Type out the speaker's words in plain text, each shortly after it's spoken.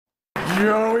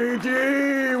Joey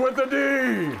G with the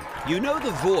D. You know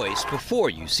the voice before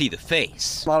you see the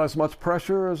face. Not as much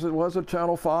pressure as it was at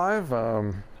Channel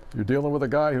 5. You're dealing with a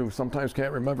guy who sometimes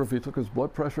can't remember if he took his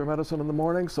blood pressure medicine in the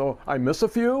morning, so I miss a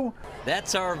few.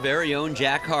 That's our very own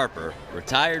Jack Harper,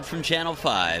 retired from Channel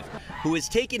 5, who has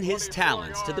taken his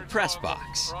talents to the press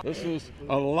box. This is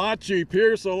Alachi,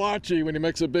 Pierce Alachi. When he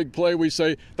makes a big play, we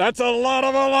say, that's a lot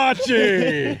of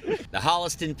Alachi! The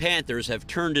Holliston Panthers have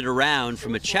turned it around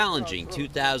from a challenging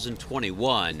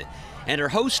 2021 and are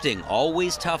hosting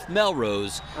always tough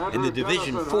Melrose in the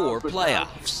Division IV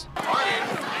playoffs.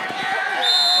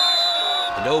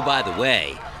 And oh, by the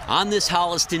way, on this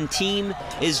Holliston team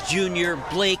is junior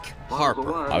Blake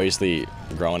Harper. Obviously,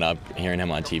 growing up, hearing him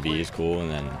on TV is cool,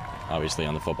 and then obviously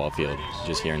on the football field,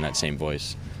 just hearing that same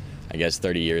voice. I guess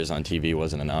 30 years on TV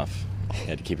wasn't enough. You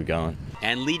had to keep it going.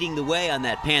 And leading the way on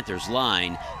that Panthers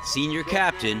line, senior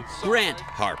captain Grant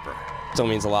Harper. Still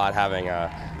means a lot having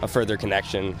a further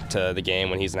connection to the game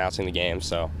when he's announcing the game,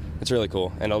 so it's really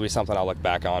cool, and it'll be something I'll look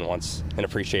back on once and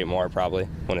appreciate more probably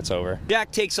when it's over.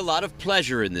 Jack takes a lot of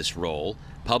pleasure in this role,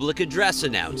 public address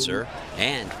announcer,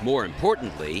 and more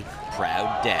importantly,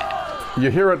 proud dad. You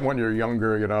hear it when you're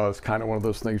younger, you know, it's kind of one of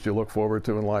those things you look forward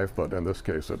to in life, but in this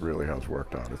case, it really has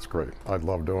worked out. It's great. I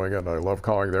love doing it. I love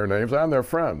calling their names and their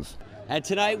friends. And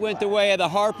tonight went the way of the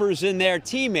Harpers and their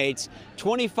teammates.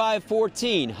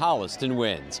 25-14, Holliston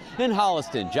wins. In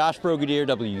Holliston, Josh Brogadier,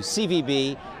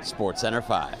 WCVB, Sports Center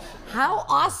 5. How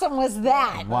awesome was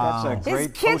that? Wow. That's a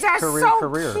great These kids are so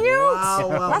career. cute. Wow,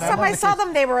 Last time I saw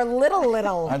them, they were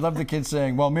little. I love the kids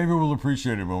saying, well, maybe we'll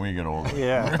appreciate it when we get older.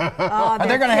 Yeah. Oh, Are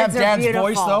they going to have Dad's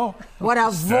voice, though? What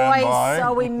a Stand voice. by.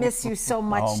 Oh, we miss you so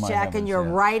much, Oh, my Jack, and heavens, your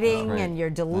yeah. writing Great. and your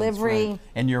That's delivery. right.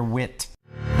 And your wit.